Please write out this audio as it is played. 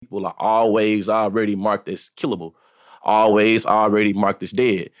people are always already marked as killable, always already marked as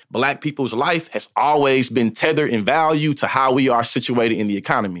dead. Black people's life has always been tethered in value to how we are situated in the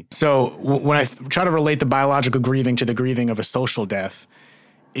economy. So when I try to relate the biological grieving to the grieving of a social death,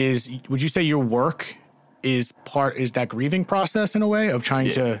 would you say your work is that grieving process in a way of trying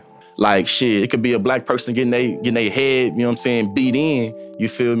to... Like, shit, it could be a black person getting their head, you know what I'm saying, beat in, you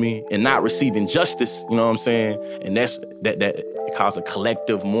feel me, and not receiving justice, you know what I'm saying? And that it causes a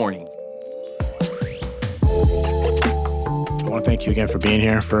collective mourning. I want to thank you again for being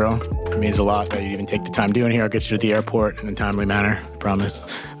here, for real. It means a lot that you even take the time doing here. I'll get you to the airport in a timely manner, I promise.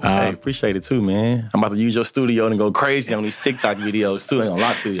 Hey, appreciate it too, man. I'm about to use your studio and go crazy on these TikTok videos too. Ain't gonna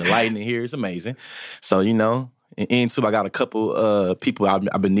lie to you. The lighting in here is amazing. So, you know, and too, I got a couple people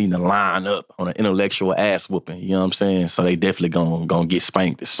I've been needing to line up on an intellectual ass whooping. You know what I'm saying? So they definitely gonna get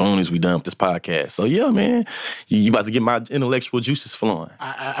spanked as soon as we done with this podcast. So yeah, man, you about to get my intellectual juices flowing.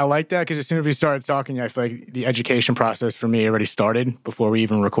 I like that because as soon as we started talking, I feel like the education process for me already started before we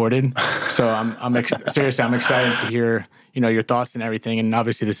even recorded. So seriously, I'm excited to hear your thoughts and everything. And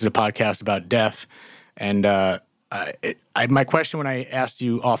obviously, this is a podcast about death. And my question when I asked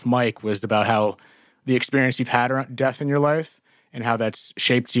you off mic was about how the experience you've had around death in your life and how that's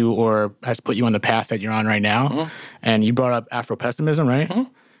shaped you or has put you on the path that you're on right now. Mm-hmm. And you brought up Afro-pessimism, right?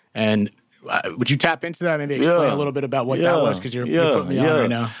 Mm-hmm. And would you tap into that? Maybe explain a little bit about what that was, because you're putting me on right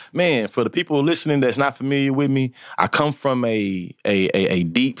now. Man, for the people listening that's not familiar with me, I come from a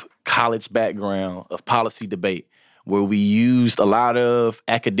deep college background of policy debate where we used a lot of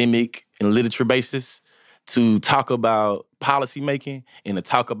academic and literature basis to talk about policy making and to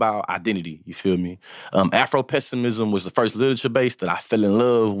talk about identity, you feel me? Afro-pessimism was the first literature base that I fell in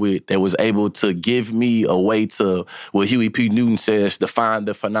love with that was able to give me a way to, what Huey P. Newton says, define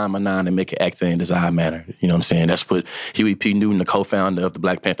the phenomenon and make it act in a desired manner. You know what I'm saying? That's what Huey P. Newton, the co-founder of the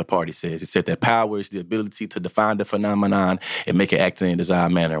Black Panther Party, says. He said that power is the ability to define the phenomenon and make it act in a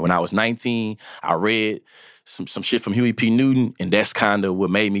desired manner. When I was 19, I read some shit from Huey P. Newton, and that's kind of what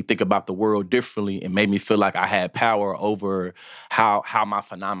made me think about the world differently and made me feel like I had power over how my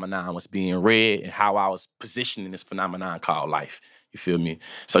phenomenon was being read and how I was positioning this phenomenon called life. You feel me?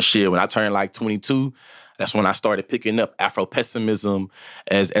 So shit, when I turned like 22, that's when I started picking up Afro-pessimism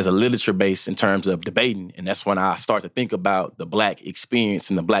as a literature base in terms of debating. And that's when I started to think about the Black experience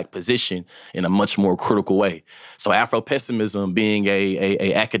and the Black position in a much more critical way. So Afro-pessimism being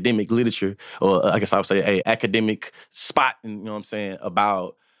a academic literature, or I guess I would say a academic spot, you know what I'm saying,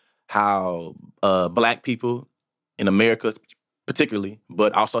 about how Black people in America particularly,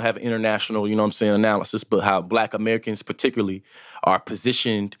 but also have international, you know what I'm saying, analysis, but how Black Americans particularly are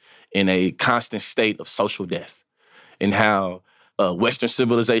positioned in a constant state of social death, and how Western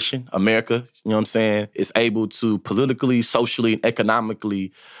civilization, America, you know what I'm saying, is able to politically, socially, and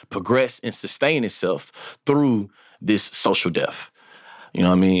economically progress and sustain itself through this social death. You know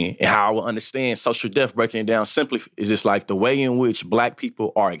what I mean? And how I will understand social death, breaking it down simply, is just like the way in which Black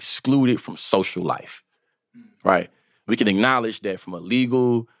people are excluded from social life, right? We can acknowledge that from a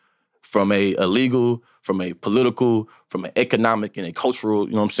legal, from a political, from an economic and a cultural,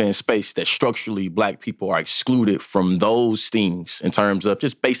 you know what I'm saying, space, that structurally Black people are excluded from those things in terms of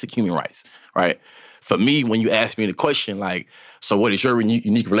just basic human rights, right? For me, when you ask me the question, like, so what is your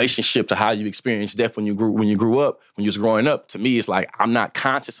unique relationship to how you experienced death when you was growing up? To me, it's like, I'm not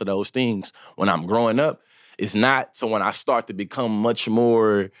conscious of those things when I'm growing up. It's not so when I start to become much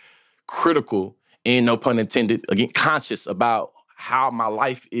more critical and, no pun intended, again, conscious about how my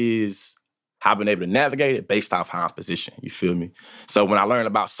life is, how I've been able to navigate it based off how I'm positioned, you feel me? So when I learned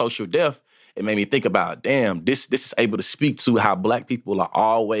about social death, it made me think about, damn, this is able to speak to how Black people are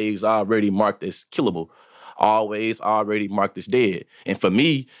always already marked as killable, always already marked as dead. And for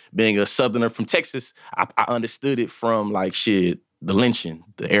me, being a Southerner from Texas, I understood it from, like, shit, the lynching,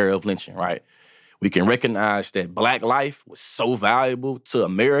 the era of lynching, right? We can recognize that Black life was so valuable to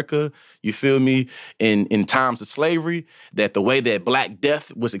America, you feel me, in times of slavery, that the way that Black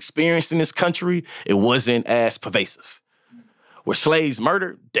death was experienced in this country, it wasn't as pervasive. Were slaves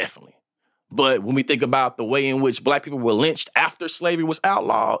murdered? Definitely. But when we think about the way in which Black people were lynched after slavery was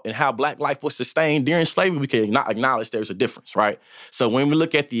outlawed and how Black life was sustained during slavery, we can acknowledge there's a difference, right? So when we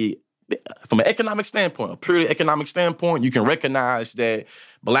look at from an economic standpoint, a purely economic standpoint, you can recognize that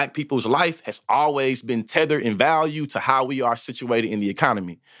Black people's life has always been tethered in value to how we are situated in the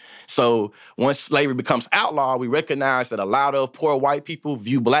economy. So once slavery becomes outlawed, we recognize that a lot of poor white people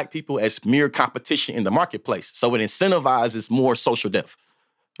view Black people as mere competition in the marketplace. So it incentivizes more social death,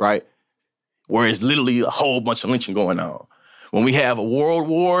 right? Where it's literally a whole bunch of lynching going on. When we have a world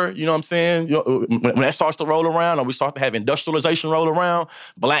war, you know what I'm saying? You know, when that starts to roll around, or we start to have industrialization roll around,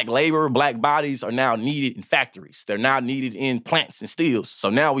 black labor, black bodies are now needed in factories. They're now needed in plants and steels. So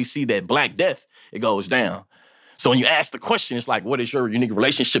now we see that black death, it goes down. So when you ask the question, it's like, what is your unique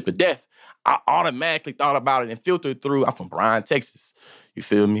relationship to death? I automatically thought about it and filtered through. I'm from Bryan, Texas. You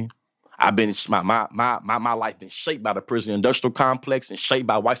feel me? I've been my life been shaped by the prison industrial complex and shaped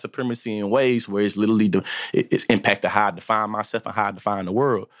by white supremacy in ways where it's literally it's impacted how I define myself and how I define the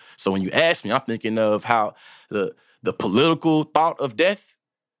world. So when you ask me, I'm thinking of how the political thought of death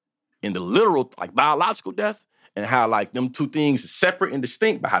and the literal, like biological death, and how like them two things are separate and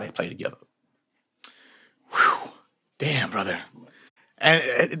distinct, but how they play together. Whew. Damn, brother.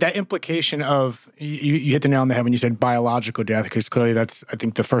 And that implication of, you hit the nail on the head when you said biological death, because clearly that's, I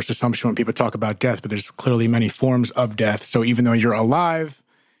think, the first assumption when people talk about death, but there's clearly many forms of death. So even though you're alive,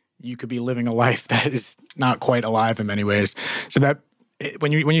 you could be living a life that is not quite alive in many ways. So that,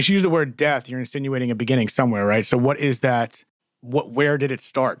 when you use the word death, you're insinuating a beginning somewhere, right? So what is that? Where did it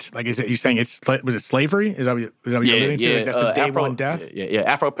start? Like, is it you saying was it slavery? Is that what you're alluding to? Like that's the day one death? Yeah.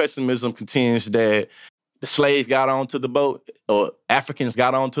 Afro-pessimism contends that the slave got onto the boat, or Africans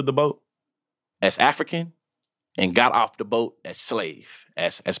got onto the boat as African and got off the boat as slave,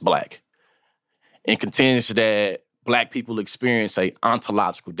 as black. And contends that black people experience a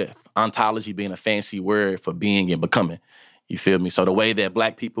ontological death. Ontology being a fancy word for being and becoming. You feel me? So the way that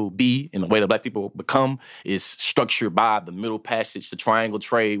black people be and the way that black people become is structured by the Middle Passage, the triangle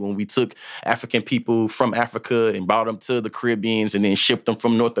trade, when we took African people from Africa and brought them to the Caribbeans and then shipped them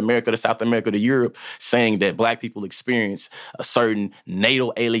from North America to South America to Europe, saying that black people experience a certain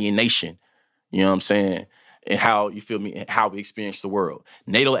natal alienation. You know what I'm saying? And how, you feel me, and how we experience the world.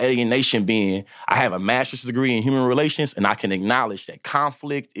 Natal alienation being, I have a master's degree in human relations, and I can acknowledge that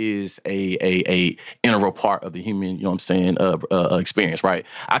conflict is a integral part of the human, you know what I'm saying, experience, right?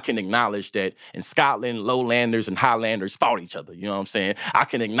 I can acknowledge that in Scotland, lowlanders and highlanders fought each other, you know what I'm saying? I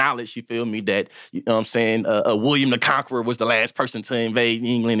can acknowledge, you feel me, that, you know what I'm saying, William the Conqueror was the last person to invade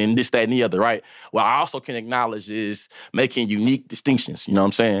England and this, that, and the other, right? What I also can acknowledge is making unique distinctions, you know what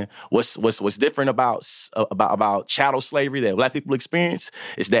I'm saying? What's different about chattel slavery that black people experience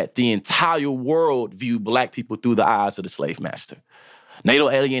is that the entire world viewed black people through the eyes of the slave master.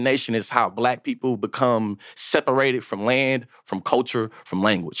 Natal alienation is how black people become separated from land, from culture, from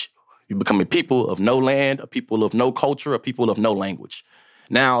language. You become a people of no land, a people of no culture, a people of no language.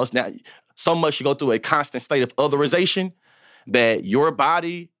 Now, it's not so much you go through a constant state of otherization that your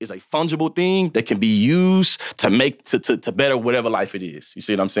body is a fungible thing that can be used to make, to better whatever life it is. You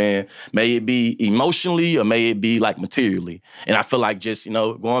see what I'm saying? May it be emotionally or may it be like materially. And I feel like just, you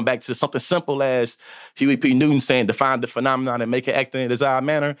know, going back to something simple as Huey P. Newton saying, define the phenomenon and make it act in a desired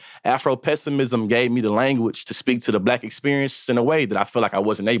manner, Afro-pessimism gave me the language to speak to the black experience in a way that I feel like I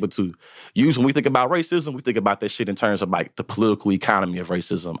wasn't able to use. When we think about racism, we think about that shit in terms of like the political economy of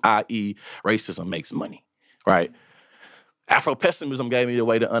racism, i.e. racism makes money, right? Afro-pessimism gave me a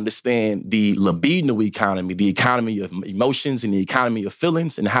way to understand the libidinal economy, the economy of emotions and the economy of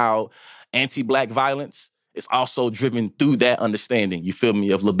feelings, and how anti-black violence is also driven through that understanding, you feel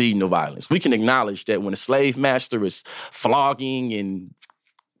me, of libidinal violence. We can acknowledge that when a slave master is flogging and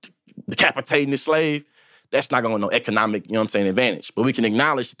decapitating the slave, that's not going to no economic, you know what I'm saying, advantage. But we can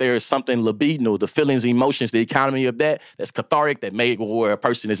acknowledge that there is something libidinal, the feelings, the emotions, the economy of that's cathartic, that may where a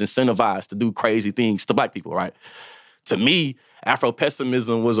person is incentivized to do crazy things to black people, right? To me,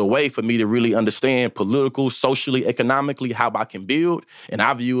 Afro-pessimism was a way for me to really understand political, socially, economically, how I can build. And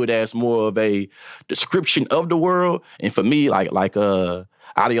I view it as more of a description of the world. And for me,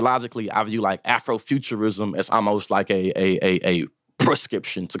 ideologically, I view like Afrofuturism as almost like a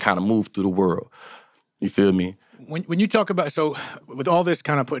prescription to kind of move through the world. You feel me? When you talk about, so with all this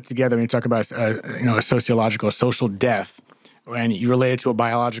kind of put together, when you talk about, a sociological, a social death, and you relate it to a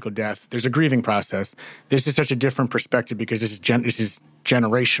biological death, there's a grieving process. This is such a different perspective because this is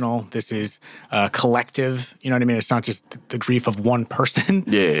generational. This is collective. You know what I mean? It's not just the grief of one person.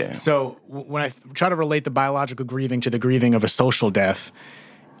 Yeah. So when I try to relate the biological grieving to the grieving of a social death,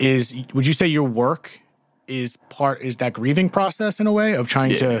 would you say your work is that grieving process in a way of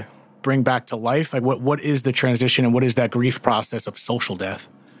trying to bring back to life? Like what is the transition and what is that grief process of social death?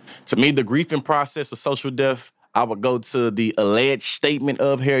 To me, the grieving process of social death, I would go to the alleged statement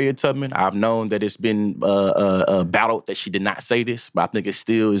of Harriet Tubman. I've known that it's been battled that she did not say this, but I think it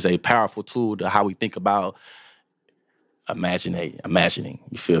still is a powerful tool to how we think about imagining,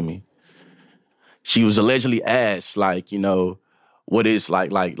 you feel me? She was allegedly asked, like, you know, what is,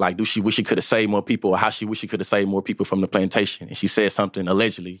 like, do she wish she could have saved more people, or how she wish she could have saved more people from the plantation? And she said something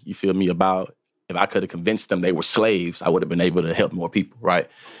allegedly, you feel me, about if I could have convinced them they were slaves, I would have been able to help more people, right?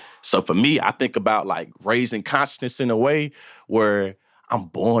 So for me, I think about like raising consciousness in a way where I'm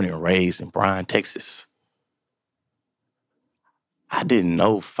born and raised in Bryan, Texas. I didn't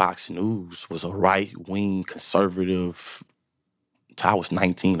know Fox News was a right-wing conservative until I was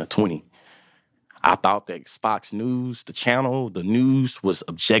 19 or 20. I thought that Fox News, the channel, the news was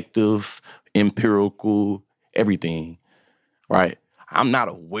objective, empirical, everything, right? I'm not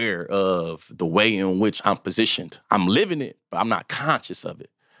aware of the way in which I'm positioned. I'm living it, but I'm not conscious of it.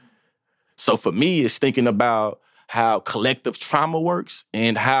 So for me, it's thinking about how collective trauma works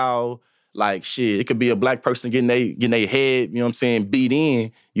and how, like, shit, it could be a black person getting their head, you know what I'm saying, beat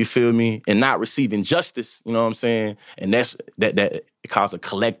in, you feel me, and not receiving justice, you know what I'm saying? And that it causes a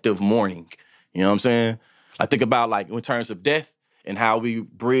collective mourning, you know what I'm saying? Like, think about, like, in terms of death and how we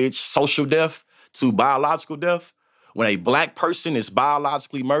bridge social death to biological death. When a black person is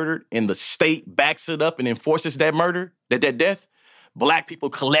biologically murdered and the state backs it up and enforces that murder, that death, black people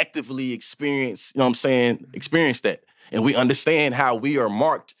collectively experience that. And we understand how we are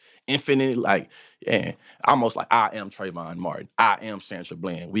marked infinitely, like, almost like I am Trayvon Martin. I am Sandra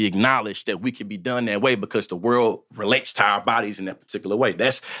Bland. We acknowledge that we can be done that way because the world relates to our bodies in that particular way.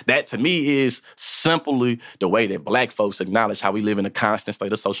 That to me is simply the way that black folks acknowledge how we live in a constant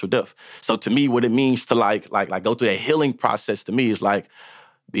state of social death. So to me, what it means to like go through that healing process to me is like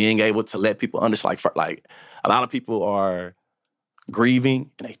being able to let people understand, like a lot of people are grieving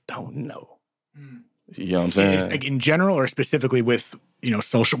and they don't know. You know what I'm saying? Like in general or specifically with,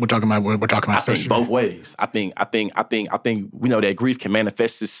 social, we're talking about social. I think both ways. I think we know that grief can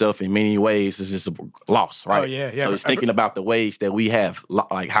manifest itself in many ways as just a loss, right? Oh, yeah. So it's thinking about the ways that we have,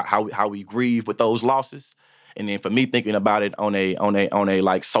 like how we grieve with those losses. And then for me, thinking about it on a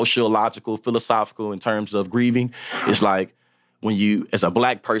like sociological, philosophical in terms of grieving, it's like when you, as a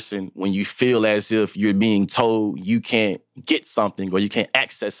black person, when you feel as if you're being told you can't get something or you can't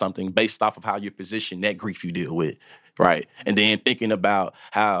access something based off of how you're positioned, that grief you deal with, right? And then thinking about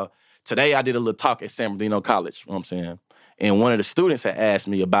how today I did a little talk at San Bernardino College, you know what I'm saying? And one of the students had asked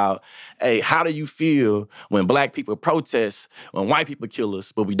me about, hey, how do you feel when black people protest, when white people kill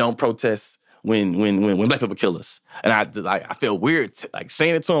us, but we don't protest when black people kill us? And I felt weird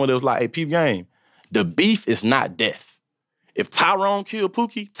saying it to him, but it was like, hey, peep game, the beef is not death. If Tyrone killed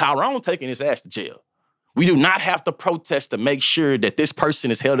Pookie, Tyrone taking his ass to jail. We do not have to protest to make sure that this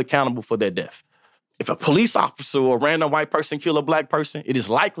person is held accountable for their death. If a police officer or a random white person kill a black person, it is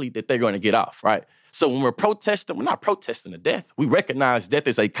likely that they're going to get off, right? So when we're protesting, we're not protesting the death. We recognize death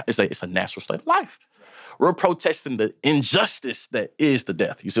is a natural state of life. We're protesting the injustice that is the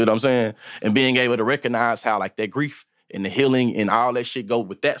death. You see what I'm saying? And being able to recognize how like that grief and the healing and all that shit go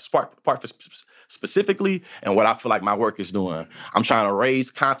with that part specifically, and what I feel like my work is doing. I'm trying to raise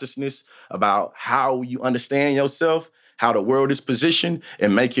consciousness about how you understand yourself, how the world is positioned,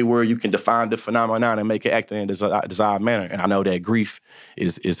 and make it where you can define the phenomenon and make it act in a desired manner. And I know that grief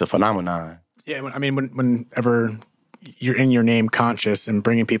is a phenomenon. Yeah, I mean, whenever you're in your name conscious and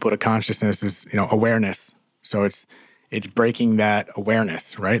bringing people to consciousness is, awareness. So it's breaking that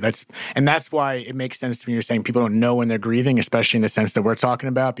awareness, right? That's why it makes sense to me. You're saying people don't know when they're grieving, especially in the sense that we're talking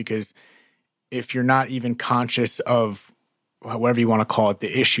about, because if you're not even conscious of whatever you want to call it,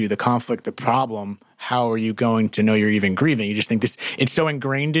 the issue, the conflict, the problem, how are you going to know you're even grieving? You just think it's so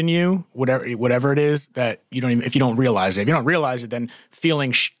ingrained in you, whatever it is, that you don't even, if you don't realize it. If you don't realize it, then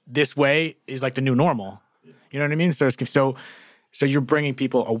feeling this way is like the new normal. You know what I mean? So you're making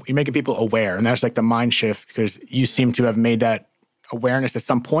people aware, and that's like the mind shift, because you seem to have made that awareness at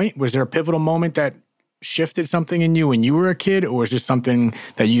some point. Was there a pivotal moment that shifted something in you when you were a kid, or is this something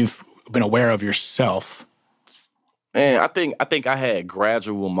that you've been aware of yourself? Man, I think I had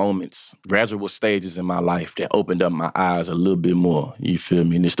gradual moments, gradual stages in my life that opened up my eyes a little bit more. You feel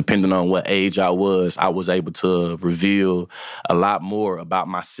me? And it's depending on what age I was able to reveal a lot more about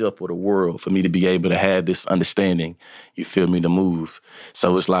myself or the world for me to be able to have this understanding, you feel me, to move.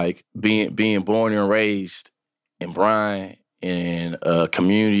 So it's like being born and raised in Bryan, in a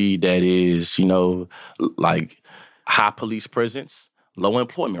community that is, like high police presence, low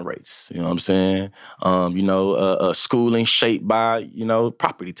employment rates, you know what I'm saying? Schooling shaped by,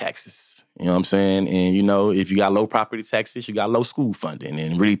 property taxes, you know what I'm saying? And, if you got low property taxes, you got low school funding.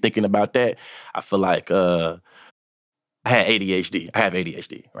 And really thinking about that, I feel like I had ADHD. I have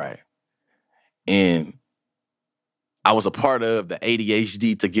ADHD, right? And I was a part of the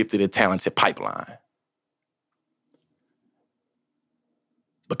ADHD to gifted and talented pipeline.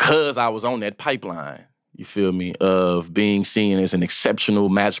 Because I was on that pipeline, you feel me, of being seen as an exceptional,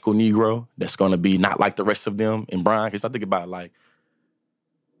 magical Negro that's going to be not like the rest of them in Bryan. Because I think about, like,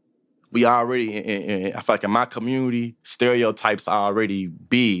 we already, I feel like in my community, stereotypes are already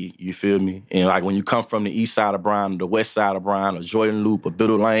big, you feel me? And like when you come from the east side of Bryan, or the west side of Bryan, or Jordan Loop, or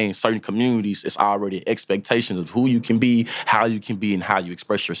Biddle Lane, certain communities, it's already expectations of who you can be, how you can be, and how you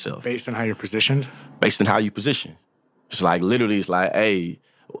express yourself. Based on how you're positioned? Based on how you position. It's like, literally, it's like, hey,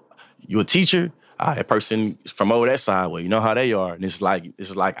 you a teacher? That person from over that side, well, you know how they are. And it's like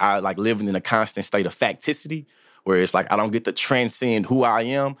I like living in a constant state of facticity, where it's like I don't get to transcend who I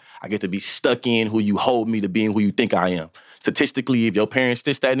am. I get to be stuck in who you hold me to be and who you think I am. Statistically, if your parents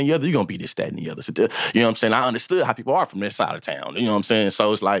this, that, and the other, you're going to be this, that, and the other. So, you know what I'm saying? I understood how people are from this side of town. You know what I'm saying?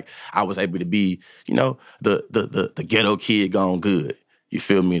 So it's like I was able to be, you know, the ghetto kid gone good. You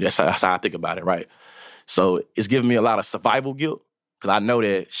feel me? That's how I think about it, right? So it's giving me a lot of survival guilt, because I know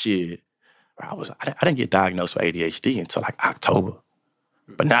that shit, I didn't get diagnosed with ADHD until like October.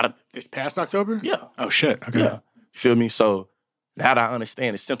 But now this past October? Yeah. Oh, shit. Okay. Yeah. You feel me? So now that I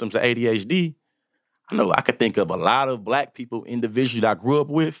understand the symptoms of ADHD, I know I could think of a lot of black people individually that I grew up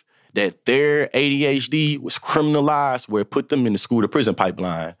with that their ADHD was criminalized, where it put them in the school to prison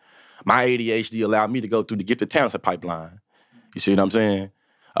pipeline. My ADHD allowed me to go through the gifted talents pipeline. You see what I'm saying?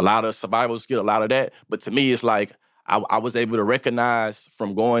 A lot of survivors get a lot of that. But to me, it's like I was able to recognize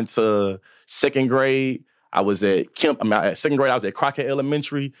from going to second grade, I was at Kemp. At second grade, I was at Crockett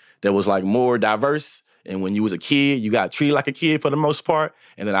Elementary that was like more diverse. And when you was a kid, you got treated like a kid for the most part.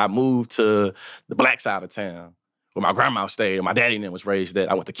 And then I moved to the black side of town where my grandma stayed and my daddy then was raised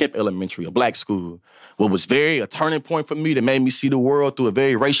at. I went to Kemp Elementary, a black school. What was a turning point for me that made me see the world through a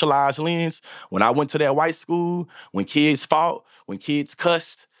very racialized lens. When I went to that white school, when kids fought, when kids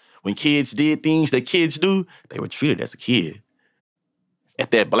cussed, when kids did things that kids do, they were treated as a kid. At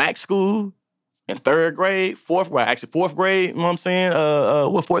that black school, in fourth grade, you know what I'm saying?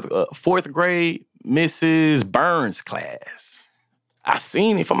 Fourth grade, Mrs. Burns' class. I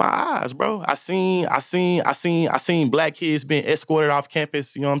seen it from my eyes, bro. I seen black kids being escorted off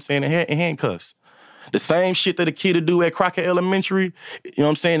campus, you know what I'm saying, in handcuffs. The same shit that a kid would do at Crockett Elementary, you know what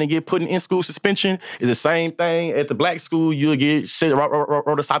I'm saying, and get put in in-school suspension is the same thing at the black school you'll get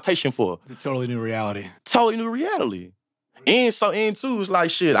wrote a citation for. It's a totally new reality. Totally new reality. And too, it's like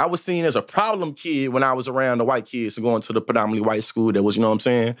shit, I was seen as a problem kid when I was around the white kids and going to the predominantly white school that was, you know what I'm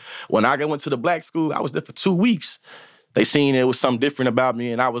saying? When I went to the black school, I was there for 2 weeks. They seen there was something different about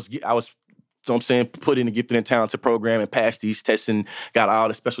me, and I was, you know what I'm saying, put in the gifted and talented program and passed these tests and got all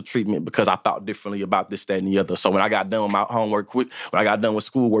the special treatment because I thought differently about this, that, and the other. So when I got done with my homework when I got done with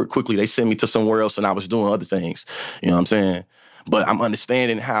schoolwork quickly, they sent me to somewhere else and I was doing other things. You know what I'm saying? But I'm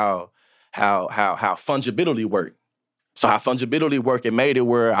understanding how fungibility worked. So how fungibility worked, it made it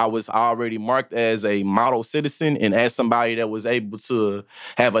where I was already marked as a model citizen and as somebody that was able to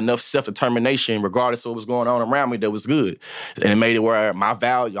have enough self-determination regardless of what was going on around me that was good. And it made it where my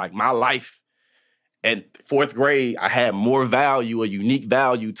value, like my life, in fourth grade, I had more value, a unique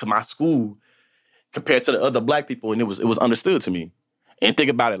value to my school compared to the other black people, and it was understood to me. And think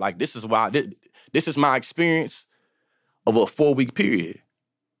about it, like this is my experience of a 4-week period.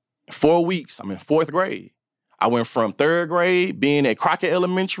 4 weeks, I'm in fourth grade. I went from third grade being at Crockett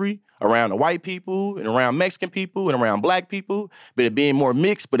Elementary around the white people and around Mexican people and around black people, but it being more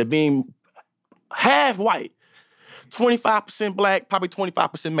mixed, but it being half white. 25% black, probably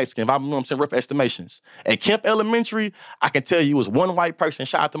 25% Mexican, if I'm, you know what I'm saying, rough estimations. At Kemp Elementary, I can tell you it was one white person.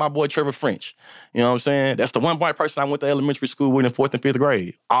 Shout out to my boy Trevor French. You know what I'm saying? That's the one white person I went to elementary school with in 4th and 5th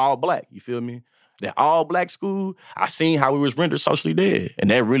grade. All black, you feel me? That all black school, I seen how we was rendered socially dead. And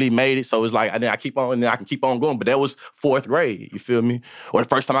that really made it so it's like, I can keep on going. But that was 4th grade, you feel me? Or the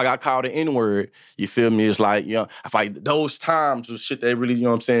first time I got called an N-word, you feel me? It's like, you know, I feel like those times was shit that really, you know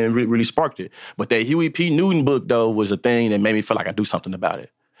what I'm saying, really sparked it. But that Huey P. Newton book, though, was a thing that made me feel like I do something about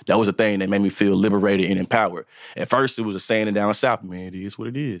it. That was a thing that made me feel liberated and empowered. At first, it was a saying down south, man, it is what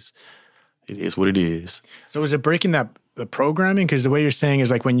it is. It is what it is. So is it breaking the programming? Because the way you're saying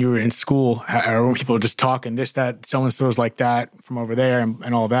is like when you were in school, or when people were just talking this, that, so-and-so's like that from over there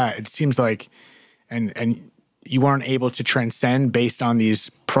and all that, it seems like, and you weren't able to transcend based on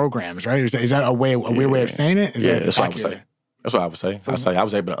these programs, right? Is that a weird way of saying it? That's what I would say. That's what I would say. So, I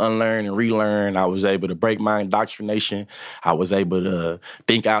was able to unlearn and relearn. I was able to break my indoctrination. I was able to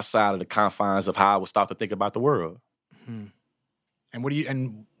think outside of the confines of how I was taught to think about the world. Mm-hmm. And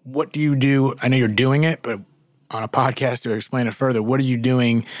what do you do? I know you're doing it, but on a podcast to explain it further, what are you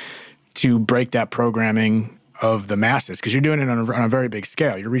doing to break that programming of the masses? Because you're doing it on a very big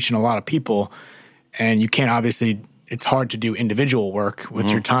scale. You're reaching a lot of people, and you can't obviously, it's hard to do individual work with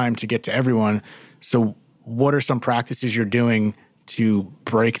your time to get to everyone. So what are some practices you're doing to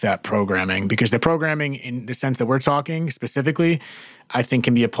break that programming? Because the programming, in the sense that we're talking specifically, I think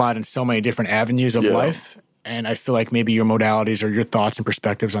can be applied in so many different avenues of life. And I feel like maybe your modalities or your thoughts and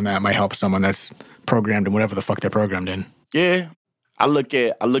perspectives on that might help someone that's programmed in whatever the fuck they're programmed in. Yeah. I look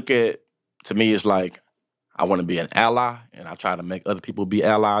at, to me, it's like, I want to be an ally, and I try to make other people be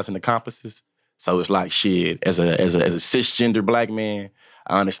allies and accomplices. So it's like, shit, as a cisgender black man,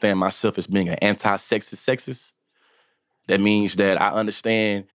 I understand myself as being an anti-sexist. That means that I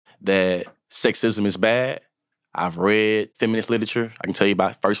understand that sexism is bad. I've read feminist literature. I can tell you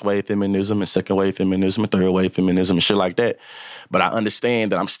about first wave feminism and second wave feminism and third wave feminism and shit like that. But I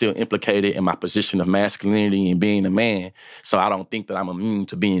understand that I'm still implicated in my position of masculinity and being a man. So I don't think that I'm immune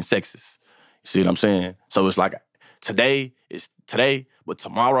to being sexist. You see what I'm saying? So it's like today is today, but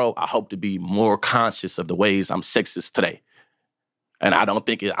tomorrow I hope to be more conscious of the ways I'm sexist today. And I don't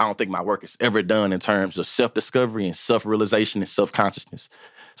think my work is ever done in terms of self-discovery and self-realization and self-consciousness.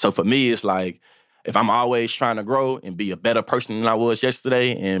 So for me, it's like, if I'm always trying to grow and be a better person than I was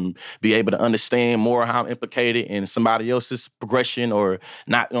yesterday and be able to understand more how I'm implicated in somebody else's progression or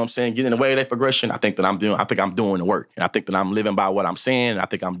not, you know what I'm saying, get in the way of that progression, I think I'm doing the work. And I think that I'm living by what I'm saying. And I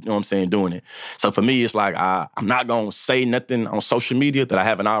think I'm, you know what I'm saying, doing it. So for me, it's like I'm not going to say nothing on social media that I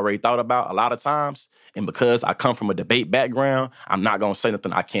haven't already thought about a lot of times. And because I come from a debate background, I'm not going to say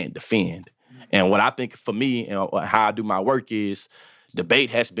nothing I can't defend. And what I think for me and how I do my work is, debate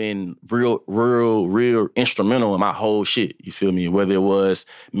has been real instrumental in my whole shit. You feel me? Whether it was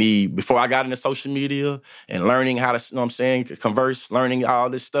me before I got into social media and learning how to, you know what I'm saying, converse, learning all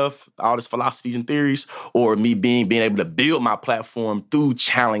this stuff, all these philosophies and theories, or me being able to build my platform through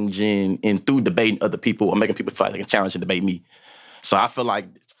challenging and through debating other people or making people feel like they can challenge and debate me. So I feel like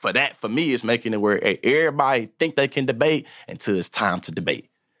for me, it's making it where everybody think they can debate until it's time to debate.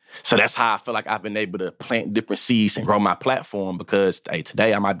 So that's how I feel like I've been able to plant different seeds and grow my platform because, hey,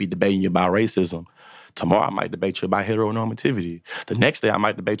 today I might be debating you about racism. Tomorrow I might debate you about heteronormativity. The next day I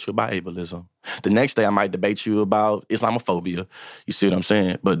might debate you about ableism. The next day I might debate you about Islamophobia. You see what I'm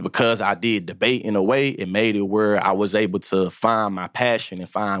saying? But because I did debate in a way, it made it where I was able to find my passion and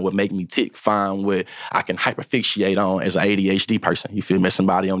find what make me tick, find what I can hyperfixate on as an ADHD person. You feel me?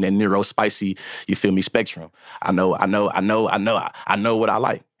 Somebody on that neurospicy, you feel me, spectrum. I know what I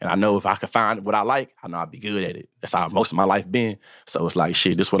like. And I know if I can find what I like, I know I'll be good at it. That's how most of my life been. So it's like,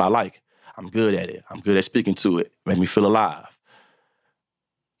 shit, this is what I like. I'm good at it. I'm good at speaking to it. Make me feel alive.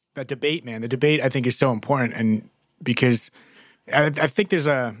 That debate, man, the debate I think is so important. And because I think this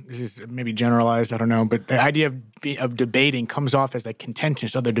is maybe generalized, I don't know, but the idea of debating comes off as like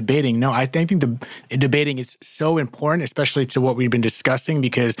contentious. Oh, they're debating. No, I think the debating is so important, especially to what we've been discussing,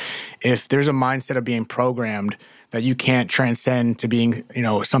 because if there's a mindset of being programmed that you can't transcend to being, you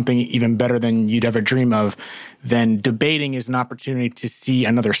know, something even better than you'd ever dream of, then debating is an opportunity to see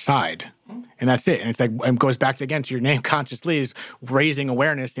another side. And that's it. And it's like, it goes back to, again, to your name, Consciously, is raising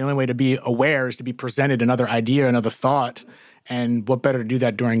awareness. The only way to be aware is to be presented another idea, another thought. And what better to do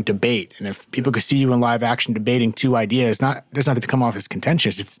that during debate? And if people could see you in live action debating two ideas, it doesn't have to come off as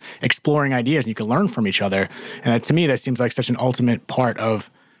contentious. It's exploring ideas and you can learn from each other. And that, to me, that seems like such an ultimate part of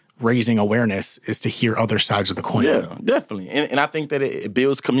raising awareness is to hear other sides of the coin. Yeah, definitely. And I think that it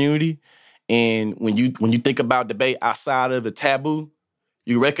builds community. And when you think about debate outside of the taboo,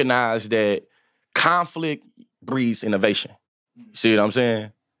 you recognize that conflict breeds innovation. You see what I'm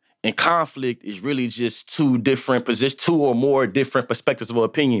saying? And conflict is really just two or more different perspectives or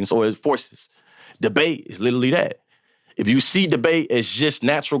opinions or forces. Debate is literally that. If you see debate as just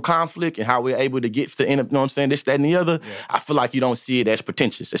natural conflict and how we're able to get to end up, you know what I'm saying, this, that, and the other, I feel like you don't see it as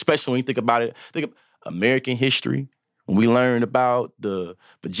pretentious, especially when you think about it. Think of American history. When we learned about the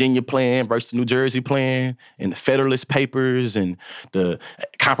Virginia Plan versus the New Jersey Plan and the Federalist Papers and the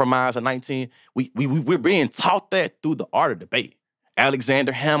Compromise of 19, we're being taught that through the art of debate.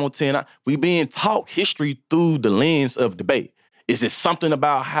 Alexander Hamilton, we being taught history through the lens of debate. Is it something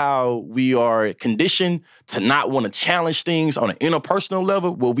about how we are conditioned to not want to challenge things on an interpersonal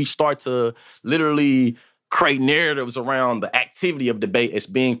level where we start to literally create narratives around the activity of debate as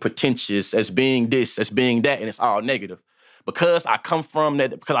being pretentious, as being this, as being that, and it's all negative? Because I come from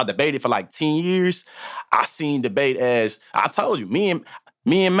that, because I debated for like 10 years, I seen debate as, I told you, me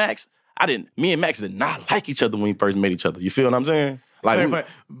and Max did not like each other when we first met each other. You feel what I'm saying? Like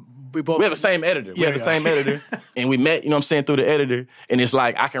we have the same editor. We have the same editor. And we met, you know what I'm saying, through the editor. And it's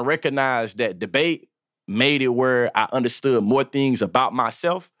like I can recognize that debate made it where I understood more things about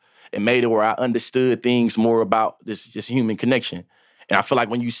myself and made it where I understood things more about this just human connection. And I feel like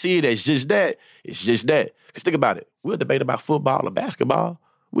when you see it as just that, it's just that. Because think about it. We'll debate about football or basketball.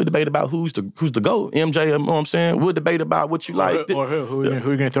 We'll debate about who's the GOAT, MJ, you know what I'm saying? We'll debate about what you like. Or who are you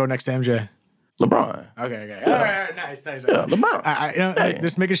going to throw next to MJ? LeBron. Okay. Yeah. All right. Nice. Yeah, LeBron.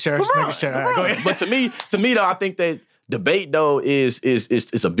 Just making sure. Just making sure. All right, go ahead. But to me though, I think that debate though is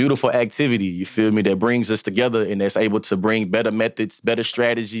a beautiful activity. You feel me? That brings us together and that's able to bring better methods, better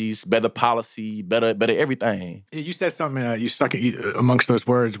strategies, better policy, better everything. You said something. You stuck amongst those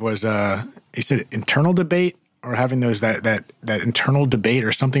words was you said internal debate. Or having that internal debate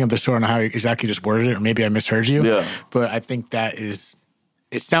or something of the sort. I don't know how you exactly just worded it, or maybe I misheard you. Yeah. But I think that is,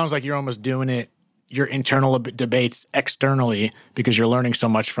 it sounds like you're almost doing it, your internal debates externally because you're learning so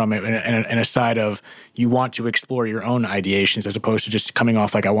much from it and a side of you want to explore your own ideations as opposed to just coming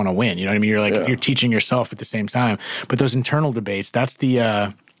off like I want to win. You know what I mean? You're like, you're teaching yourself at the same time. But those internal debates, that's the,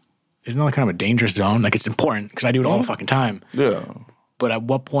 isn't that like kind of a dangerous zone? Like it's important because I do it all the fucking time. Yeah. But at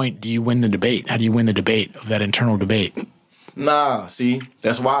what point do you win the debate? How do you win the debate of that internal debate? Nah, see,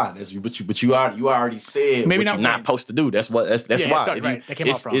 that's why. But you already said maybe what you're not supposed to do. That's why. Sorry, right. That came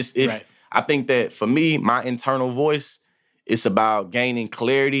off wrong. Right. I think that for me, my internal voice, it's about gaining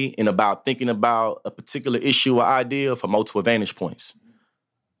clarity and about thinking about a particular issue or idea from multiple vantage points.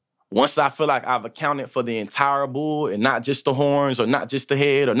 Once I feel like I've accounted for the entire bull and not just the horns or not just the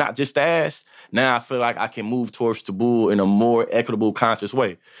head or not just the ass, now I feel like I can move towards the bull in a more equitable, conscious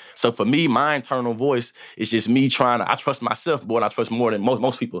way. So for me, my internal voice is just me I trust myself more than I trust more than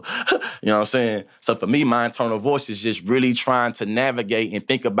most people. You know what I'm saying? So for me, my internal voice is just really trying to navigate and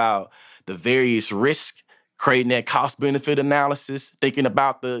think about the various risks, creating that cost-benefit analysis, thinking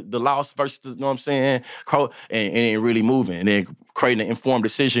about the loss versus, you know what I'm saying, and really moving, and then creating an informed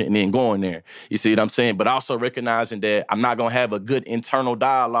decision and then going there. You see what I'm saying? But also recognizing that I'm not going to have a good internal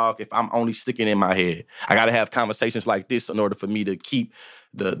dialogue if I'm only sticking in my head. I got to have conversations like this in order for me to keep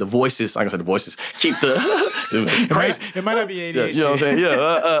the voices, like I said, the voices, keep the... it might not be ADHD. You know what I'm saying?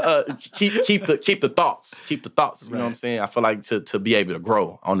 Yeah. Keep the thoughts. Keep the thoughts. You know what I'm saying? I feel like to be able to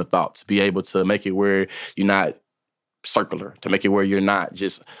grow on the thoughts, be able to make it where you're not circular, to make it where you're not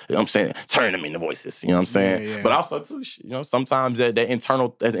just, you know what I'm saying, turn them into voices. You know what I'm saying? Yeah. But also too, you know, sometimes that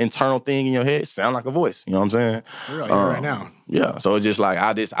internal thing in your head sound like a voice. You know what I'm saying? You're right now. Yeah. So it's just like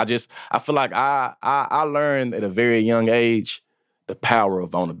I feel like I learned at a very young age the power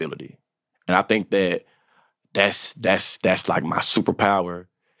of vulnerability. And I think that's like my superpower.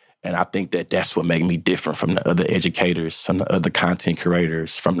 And I think that's what made me different from the other educators, from the other content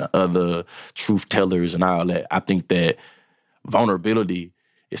creators, from the other truth tellers and all that. I think that vulnerability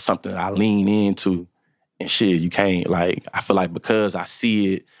is something I lean into. And shit, you can't, like, I feel like because I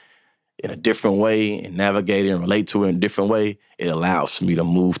see it in a different way and navigate it and relate to it in a different way, it allows me to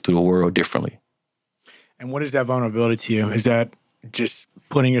move through the world differently. And what is that vulnerability to you? Is that just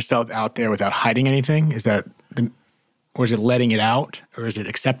putting yourself out there without hiding anything? Is that or is it letting it out? Or is it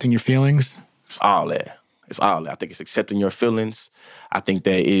accepting your feelings? It's all that. I think it's accepting your feelings. I think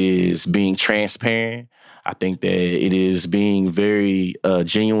that it is being transparent. I think that it is being very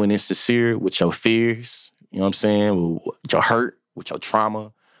genuine and sincere with your fears. You know what I'm saying? With your hurt, with your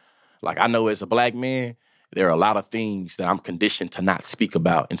trauma. Like, I know as a Black man, there are a lot of things that I'm conditioned to not speak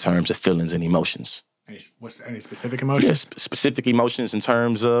about in terms of feelings and emotions. Any specific emotions? Yes, specific emotions in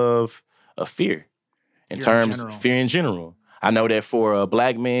terms of fear. Fear in general. I know that for a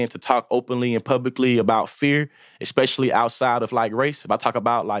Black man to talk openly and publicly about fear, especially outside of like race, if I talk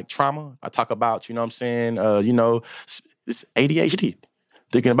about like trauma, I talk about, you know what I'm saying, it's ADHD,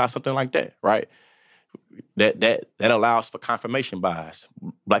 thinking about something like that, right? That allows for confirmation bias.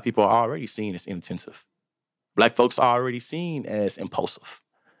 Black people are already seen as inattentive. Black folks are already seen as impulsive.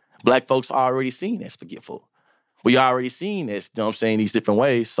 Black folks are already seen as forgetful. We already seen this, you know what I'm saying, these different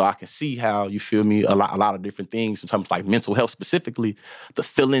ways. So I can see how, you feel me, a lot of different things in terms of like mental health specifically, the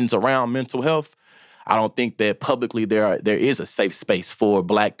feelings around mental health. I don't think that publicly there is a safe space for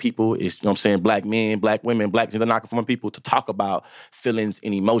Black people, you know what I'm saying, Black men, Black women, Black gender nonconforming people to talk about feelings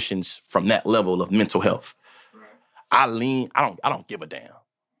and emotions from that level of mental health. Right. I don't give a damn.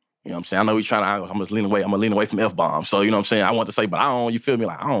 You know what I'm saying? I know I'm gonna lean away from F-bombs. So, you know what I'm saying? I want to say, but you feel me?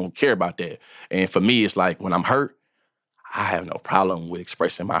 Like, I don't care about that. And for me, it's like when I'm hurt, I have no problem with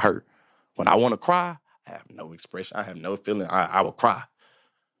expressing my hurt. When I want to cry, I have no expression. I have no feeling. I will cry.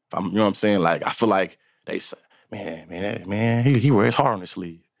 You know what I'm saying? Like, I feel like they say, man, he wears heart on his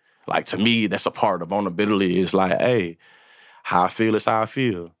sleeve. Like, to me, that's a part of vulnerability. Is like, hey, how I feel is how I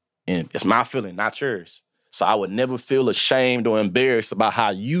feel. And it's my feeling, not yours. So I would never feel ashamed or embarrassed about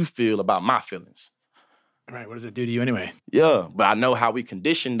how you feel about my feelings. Right. What does it do to you anyway? Yeah, but I know how we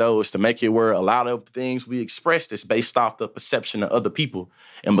condition those to make it where a lot of the things we express is based off the perception of other people.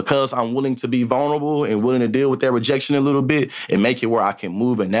 And because I'm willing to be vulnerable and willing to deal with that rejection a little bit and make it where I can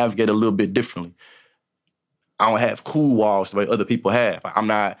move and navigate a little bit differently. I don't have cool walls the way other people have. I'm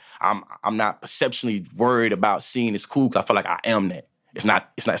not perceptually worried about seeing it's cool because I feel like I am that. It's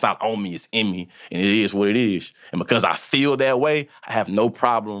not on me, it's in me, and it is what it is. And because I feel that way, I have no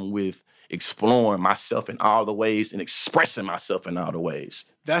problem with exploring myself in all the ways and expressing myself in all the ways.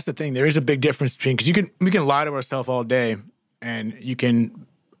 That's the thing. There is a big difference between, because we can lie to ourselves all day, and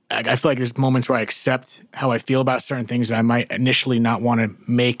I feel like there's moments where I accept how I feel about certain things that I might initially not want to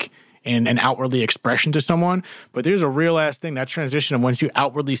make in an outwardly expression to someone. But there's a real ass thing, that transition of once you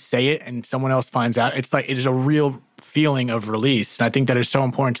outwardly say it and someone else finds out, it's like it is a real feeling of release. And I think that is so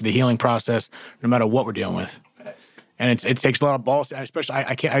important to the healing process, no matter what we're dealing with. And it takes a lot of balls, especially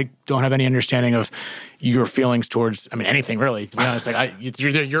I don't have any understanding of your feelings towards, I mean, anything really, to be honest. Like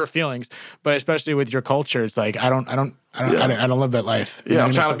your feelings, but especially with your culture, it's like I don't live that life. Yeah,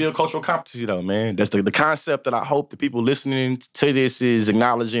 I'm trying to build cultural competency though, man. That's the concept that I hope the people listening to this is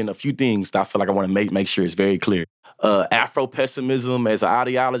acknowledging a few things that I feel like I want to make sure it's very clear. Afro-pessimism as an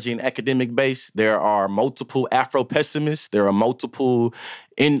ideology and academic base, there are multiple Afro-pessimists. There are multiple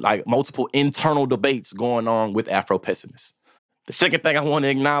internal debates going on with Afro-pessimists. The second thing I want to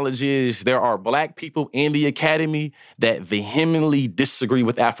acknowledge is there are Black people in the academy that vehemently disagree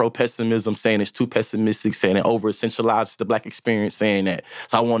with Afro-pessimism, saying it's too pessimistic, saying it over-essentializes the Black experience, saying that.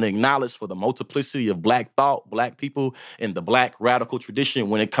 So I want to acknowledge for the multiplicity of Black thought, Black people, and the Black radical tradition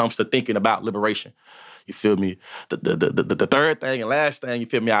when it comes to thinking about liberation. You feel me? The third thing and last thing, you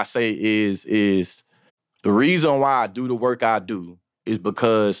feel me, I say is the reason why I do the work I do is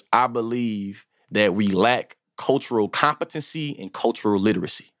because I believe that we lack cultural competency and cultural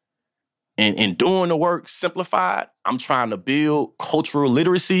literacy. And in doing the work simplified, I'm trying to build cultural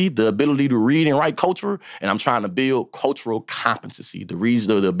literacy, the ability to read and write culture, and I'm trying to build cultural competency,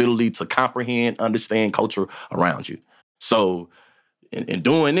 the ability to comprehend, understand culture around you. So in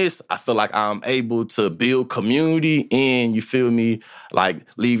doing this, I feel like I'm able to build community and, you feel me, like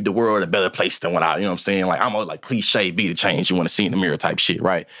leave the world a better place than what you know what I'm saying? Like I'm like cliche, be the change you want to see in the mirror type shit,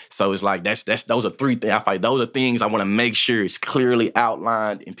 right? So it's like those are three things. I feel like those are things I want to make sure it's clearly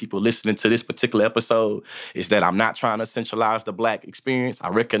outlined in people listening to this particular episode, is that I'm not trying to centralize the Black experience. I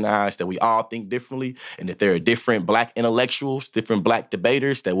recognize that we all think differently and that there are different Black intellectuals, different Black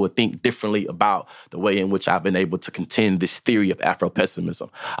debaters that will think differently about the way in which I've been able to contend this theory of Afro-pessimism.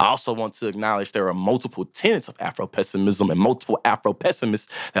 I also want to acknowledge there are multiple tenets of Afro-pessimism and multiple Afro-pessimists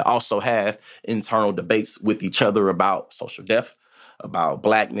that also have internal debates with each other about social death, about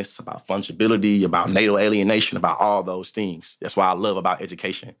Blackness, about fungibility, about natal alienation, about all those things. That's why I love about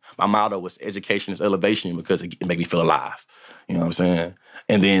education. My motto was education is elevation because it makes me feel alive. You know what I'm saying?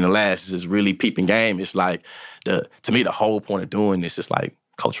 And then the last is really peeping game. It's like, to me, the whole point of doing this is like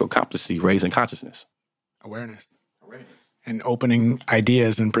cultural competency, raising consciousness. Awareness. And opening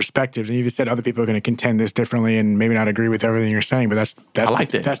ideas and perspectives. And you said other people are going to contend this differently and maybe not agree with everything you're saying, but that's I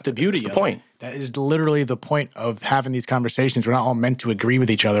like that. That's the beauty That's the point. That is literally the point of having these conversations. We're not all meant to agree with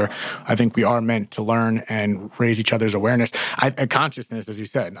each other. I think we are meant to learn and raise each other's awareness. Consciousness, as you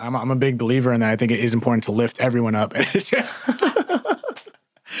said. I'm a big believer in that. I think it is important to lift everyone up. For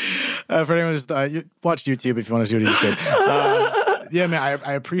anyone who's watch YouTube if you want to see what he just did. Yeah, man,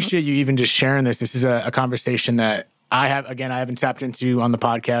 I appreciate you even just sharing this. This is a conversation that I haven't tapped into on the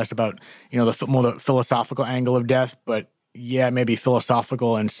podcast about, the philosophical angle of death, but yeah, maybe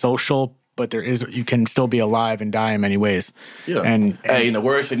philosophical and social, but you can still be alive and die in many ways. Yeah. And in the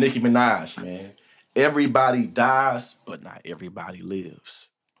words of Nicki Minaj, man, everybody dies, but not everybody lives.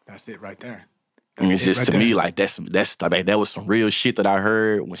 That's it right there. It's just to me like that was some real shit that I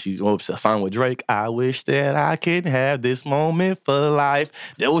heard when she wrote a song with Drake. I wish that I could have this moment for life.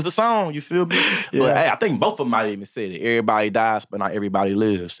 That was the song, you feel me? Yeah. But hey, I think both of them might even say that everybody dies, but not everybody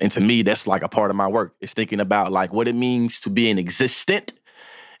lives. And to me, that's like a part of my work. It's thinking about like what it means to be an existent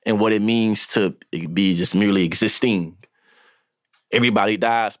and what it means to be just merely existing. Everybody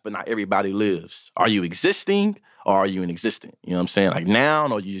dies, but not everybody lives. Are you existing? Or are you inexistent? You know what I'm saying? Like now,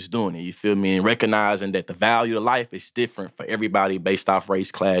 or you just doing it, you feel me? And recognizing that the value of life is different for everybody based off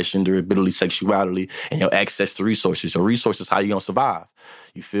race, class, gender, ability, sexuality, and your access to resources. Your resources, how you gonna survive.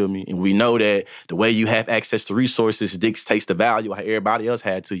 You feel me? And we know that the way you have access to resources dictates the value how everybody else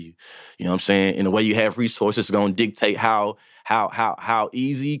had to you. You know what I'm saying? And the way you have resources is gonna dictate how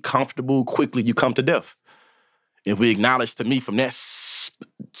easy, comfortable, quickly you come to death. If we acknowledge, to me, from that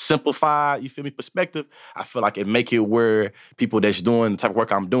simplified, you feel me, perspective, I feel like it make it where people that's doing the type of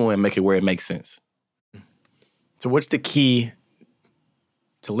work I'm doing make it where it makes sense. So what's the key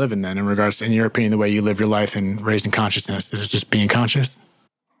to living then in regards to, in your opinion, the way you live your life and raising consciousness? Is it just being conscious?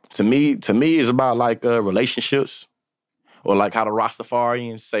 To me, it's about like relationships, or like how the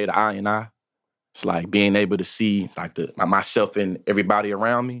Rastafarians say the I and I. It's like being able to see like myself and everybody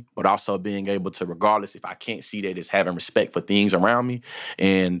around me, but also being able to, regardless if I can't see that, is having respect for things around me.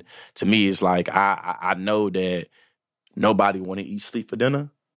 And to me, it's like I know that nobody want to eat, sleep for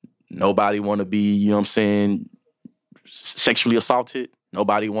dinner. Nobody want to be, you know what I'm saying, sexually assaulted.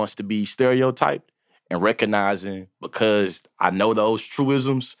 Nobody wants to be stereotyped. And recognizing, because I know those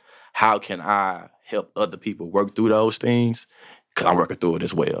truisms, how can I help other people work through those things? Because I'm working through it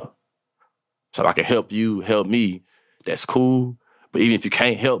as well. So if I can help you, help me, that's cool. But even if you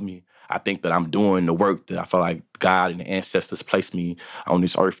can't help me, I think that I'm doing the work that I feel like God and the ancestors placed me on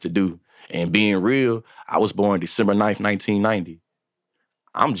this earth to do. And being real, I was born December 9th, 1990.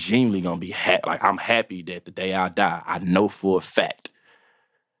 I'm genuinely going to be happy. Like, I'm happy that the day I die, I know for a fact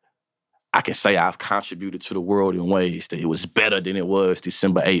I can say I've contributed to the world in ways that it was better than it was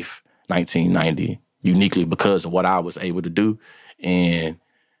December 8th, 1990, uniquely because of what I was able to do. And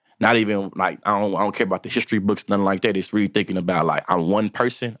not even like, I don't care about the history books, nothing like that. It's really thinking about like, I'm one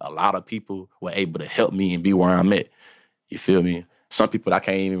person. A lot of people were able to help me and be where I'm at. You feel me? Some people I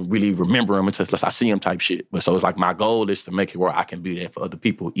can't even really remember them until I see them type shit. But so it's like my goal is to make it where I can be there for other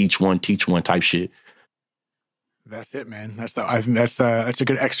people. Each one, teach one type shit. That's it, man. That's a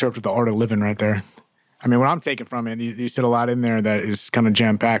good excerpt of The Art of Living right there. I mean, what I'm taking from it, you said a lot in there that is kind of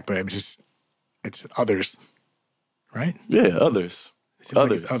jam-packed, but it's others, right? Yeah, others. Others.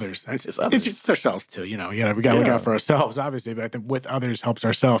 Like it's others. It's others. It's ourselves too. You know, we gotta look out for ourselves, obviously. But I think with others helps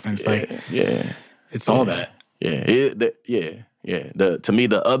ourselves, and it's it's all that. To me,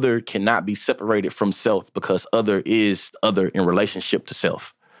 the other cannot be separated from self because other is other in relationship to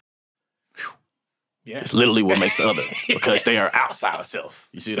self. Yeah, it's literally what makes the other because they are outside of self.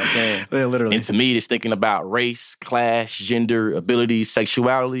 You see what I'm saying? Yeah, literally. And to me, it's thinking about race, class, gender, abilities,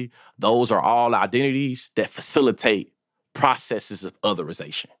 sexuality. Those are all identities that facilitate processes of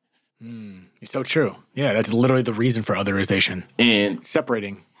otherization. It's so true. Yeah, that's literally the reason for otherization. And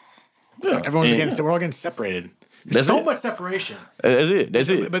separating. Yeah, we're all getting separated. There's so much separation. That's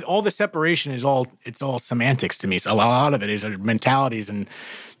it. But all the separation is all semantics to me. So a lot of it is our mentalities and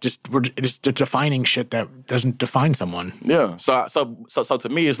we're just defining shit that doesn't define someone. Yeah. So to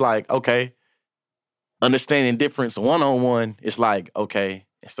me, it's like, okay, understanding difference one-on-one is like, okay,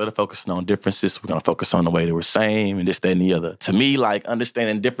 instead of focusing on differences, we're going to focus on the way that we're same and this, that, and the other. To me, like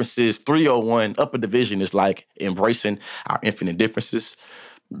understanding differences 301, upper division is like embracing our infinite differences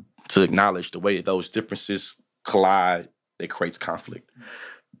to acknowledge the way that those differences collide, that creates conflict.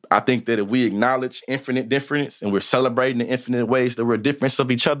 I think that if we acknowledge infinite difference and we're celebrating the infinite ways that we're different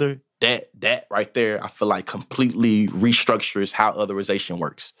of each other, that right there, I feel like completely restructures how otherization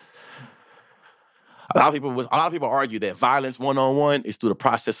works. A lot of people argue that violence one-on-one is through the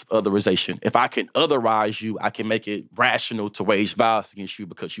process of otherization. If I can otherize you, I can make it rational to wage violence against you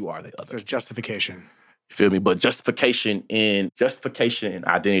because you are the other. There's justification. You feel me? But justification and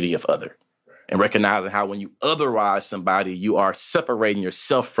identity of other. And recognizing how when you otherize somebody, you are separating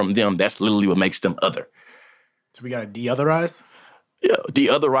yourself from them. That's literally what makes them other. So we got to de-otherize? Yeah,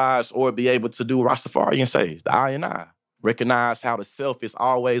 de-otherize or be able to do what Rastafarian says, the I and I. Recognize how the self is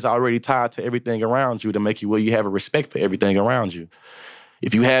always already tied to everything around you to make you where you have a respect for everything around you.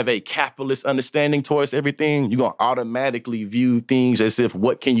 If you have a capitalist understanding towards everything, you're going to automatically view things as if,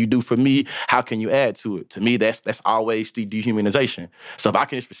 what can you do for me? How can you add to it? To me, that's always the dehumanization. So if I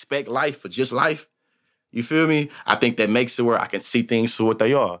can just respect life for just life, you feel me? I think that makes it where I can see things for what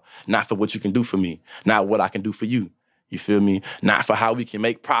they are, not for what you can do for me, not what I can do for you. You feel me? Not for how we can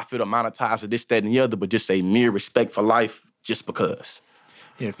make profit or monetize or this, that, and the other, but just a mere respect for life just because.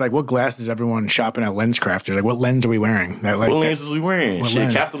 Yeah, it's like, what glasses everyone shopping at LensCrafters? Like, what lens are we wearing? What lenses are we wearing?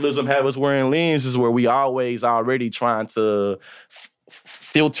 Shit, capitalism have us wearing lenses where we always already trying to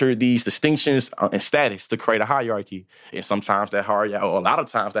filter these distinctions and status to create a hierarchy. And sometimes a lot of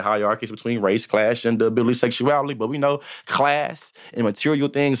times that hierarchy is between race, class, gender, ability, sexuality. But we know class and material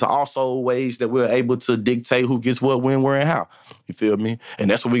things are also ways that we're able to dictate who gets what, when, where, and how. You feel me? And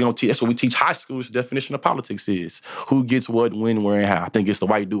that's what we're going to teach. That's what we teach high school's definition of politics is. Who gets what, when, where, and how. I think it's the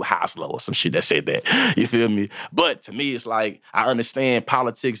white dude Haslow or some shit that said that. You feel me? But to me, it's like, I understand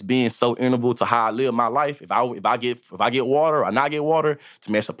politics being so integral to how I live my life. If I get water or not get water,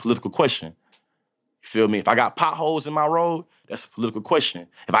 to me, that's a political question. You feel me? If I got potholes in my road, that's a political question.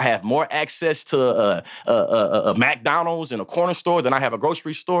 If I have more access to a McDonald's and a corner store than I have a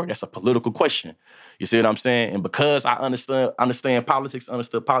grocery store, that's a political question. You see what I'm saying? And because I understood politics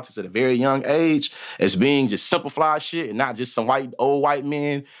at a very young age as being just simplified shit and not just some old white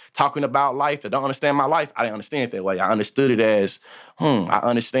men talking about life that don't understand my life, I didn't understand it that way. I understood it as, I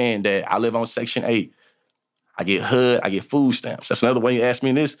understand that I live on Section 8. I get HUD, I get food stamps. That's another way you ask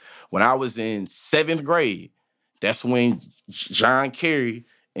me this. When I was in 7th grade, that's when John Kerry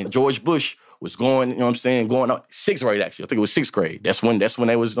and George Bush was going, going on 6th grade actually. I think it was 6th grade. That's when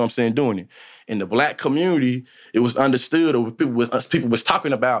they was, doing it. In the black community, it was understood, or people was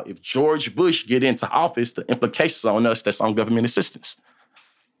talking about, if George Bush get into office, the implications on us that's on government assistance.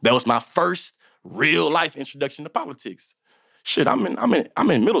 That was my first real life introduction to politics. Shit, I'm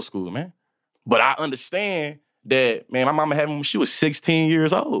in middle school, man. But I understand that, man, my mama had me when she was 16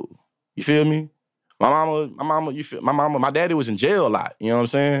 years old. You feel me? My daddy was in jail a lot. You know what I'm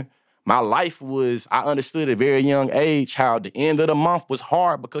saying? My life was, I understood at a very young age how the end of the month was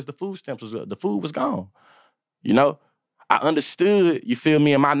hard because the food stamps the food was gone. You know? I understood, you feel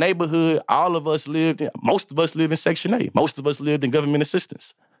me, in my neighborhood, most of us lived in Section 8. Most of us lived in government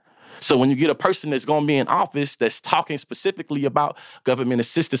assistance. So when you get a person that's going to be in office that's talking specifically about government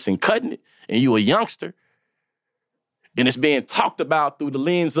assistance and cutting it, and you a youngster, and it's being talked about through the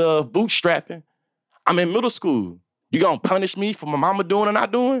lens of bootstrapping, I'm in middle school. You going to punish me for my mama doing or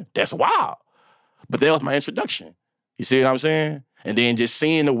not doing? That's wild. But that was my introduction. You see what I'm saying? And then just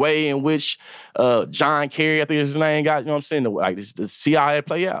seeing the way in which John Kerry, I think his name, got, the CIA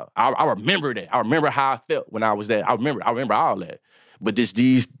play out. I remember that. I remember how I felt when I was there. I remember all that. But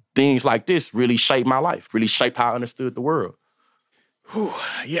these things like this really shaped my life, really shaped how I understood the world. Whew.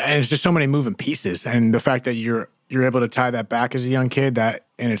 Yeah, and it's just so many moving pieces. And the fact that you're able to tie that back as a young kid, that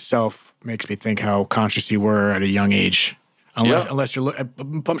in itself makes me think how conscious you were at a young age. Unless you're,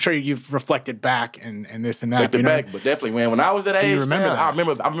 I'm sure you've reflected back and this and that. But definitely, man, when I was that age, I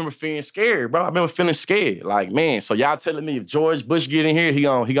remember feeling scared, bro. I remember feeling scared. Like, man, so y'all telling me if George Bush get in here, he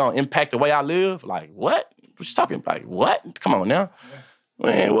gonna impact the way I live? Like, what? What you talking about? Like, what? Come on now. Yeah.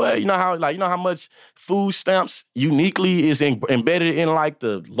 Man, well, you know how much food stamps uniquely is embedded in like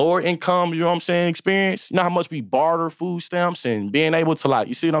the lower income, you know what I'm saying, experience? You know how much we barter food stamps and being able to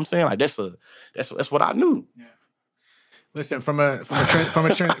you see what I'm saying? Like that's what I knew. Yeah. Listen, from a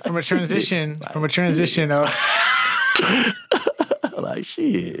transition of like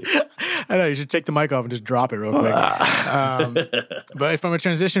shit. I know you should take the mic off and just drop it real quick. But from a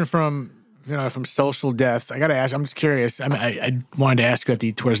transition from social death, I got to ask, I'm just curious. I wanted to ask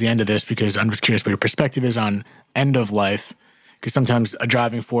you towards the end of this because I'm just curious what your perspective is on end of life, because sometimes a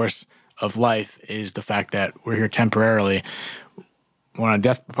driving force of life is the fact that we're here temporarily. We're on a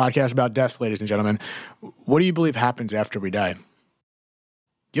podcast about death, ladies and gentlemen. What do you believe happens after we die? Do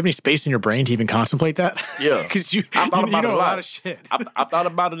you have any space in your brain to even contemplate that? Yeah. Because I thought about it a lot of shit. I thought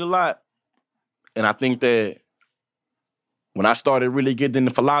about it a lot. And I think that when I started really getting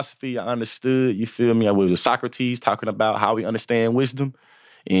into philosophy, I understood, you feel me? I was with Socrates talking about how we understand wisdom.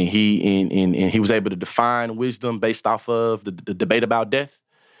 And he was able to define wisdom based off of the debate about death.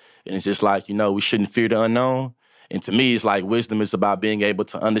 And it's just like, we shouldn't fear the unknown. And to me, it's like wisdom is about being able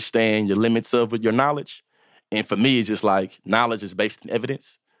to understand your limits of your knowledge. And for me, it's just like knowledge is based in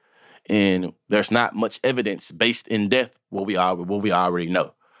evidence. And there's not much evidence based in death what we already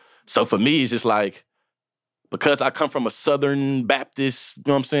know. So for me, it's just like, because I come from a Southern Baptist, you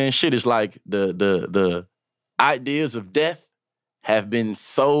know what I'm saying? Shit is like the ideas of death have been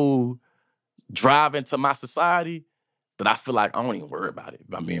so driving to my society that I feel like I don't even worry about it,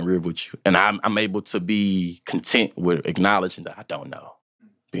 if I'm being real with you. And I'm able to be content with acknowledging that I don't know,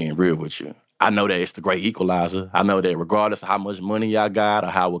 being real with you. I know that it's the great equalizer. I know that regardless of how much money I got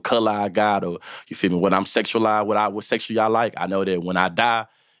or what color I got or, you feel me, what I'm sexualized, what sexual I like, I know that when I die,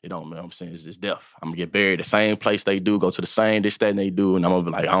 it don't, you know what I'm saying, it's death. I'm going to get buried the same place they do, go to the same this, that, and they do, and I'm going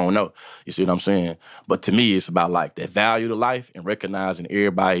to be like, I don't know. You see what I'm saying? But to me, it's about like that value to life and recognizing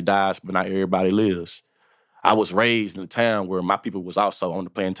everybody dies, but not everybody lives. I was raised in a town where my people was also on the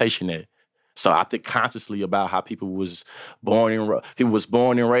plantation there. So I think consciously about how people was born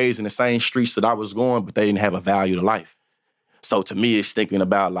and raised in the same streets that I was going, but they didn't have a value to life. So to me, it's thinking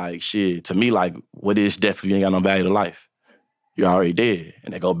about like, shit, to me, like, what is death if you ain't got no value to life? You're already dead.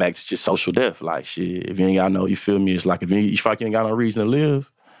 And they go back to just social death. Like, shit, if you ain't got no, you feel me? It's like, if you fucking ain't got no reason to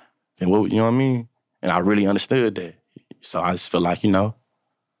live, then what, you know what I mean? And I really understood that. So I just feel like,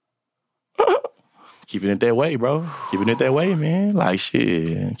 keeping it that way, bro. Keeping it that way, man. Like,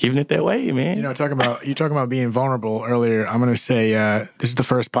 shit, keeping it that way, man. You talking about being vulnerable earlier. I'm going to say this is the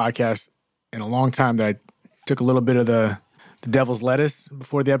first podcast in a long time that I took a little bit of the devil's lettuce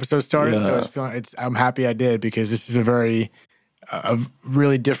before the episode started. Yeah. So I'm happy I did, because this is a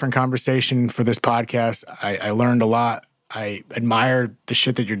really different conversation for this podcast. I learned a lot. I admire the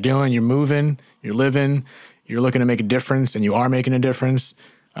shit that you're doing. You're moving, you're living, you're looking to make a difference, and you are making a difference.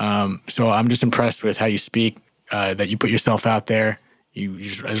 So I'm just impressed with how you speak, that you put yourself out there. You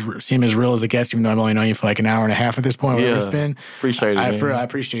seem as real as it gets, even though I've only known you for like an hour and a half at this point, whatever it's been. Appreciate it, man. I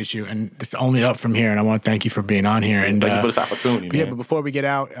appreciate you, and it's only up from here, and I want to thank you for being on here. And Thank you for this opportunity, man. Yeah, but before we get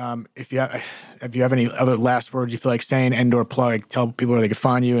out, if you have any other last words you feel like saying and/or plug, tell people where they can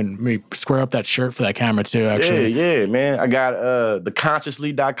find you, and maybe square up that shirt for that camera too, actually. Yeah, man. I got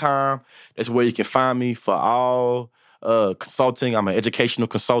theconsciously.com. That's where you can find me for all consulting. I'm an educational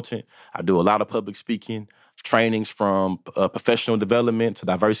consultant. I do a lot of public speaking, trainings from professional development to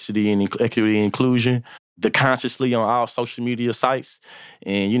diversity and equity and inclusion. The Consciously on all social media sites.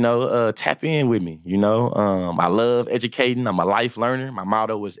 And, tap in with me, I love educating. I'm a life learner. My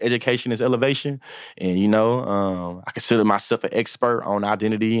motto is education is elevation. And, I consider myself an expert on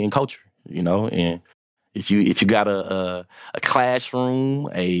identity and culture, and if you got a classroom,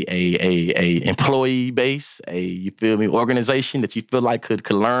 a employee base, organization that you feel like could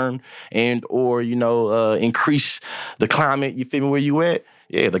learn and or increase the climate, where you at?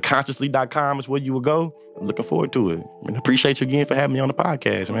 Yeah, theconsciously.com is where you will go. I'm looking forward to it. I appreciate you again for having me on the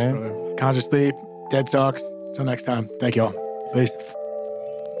podcast, man. Consciously, Dead Talks. Till next time. Thank y'all. Peace.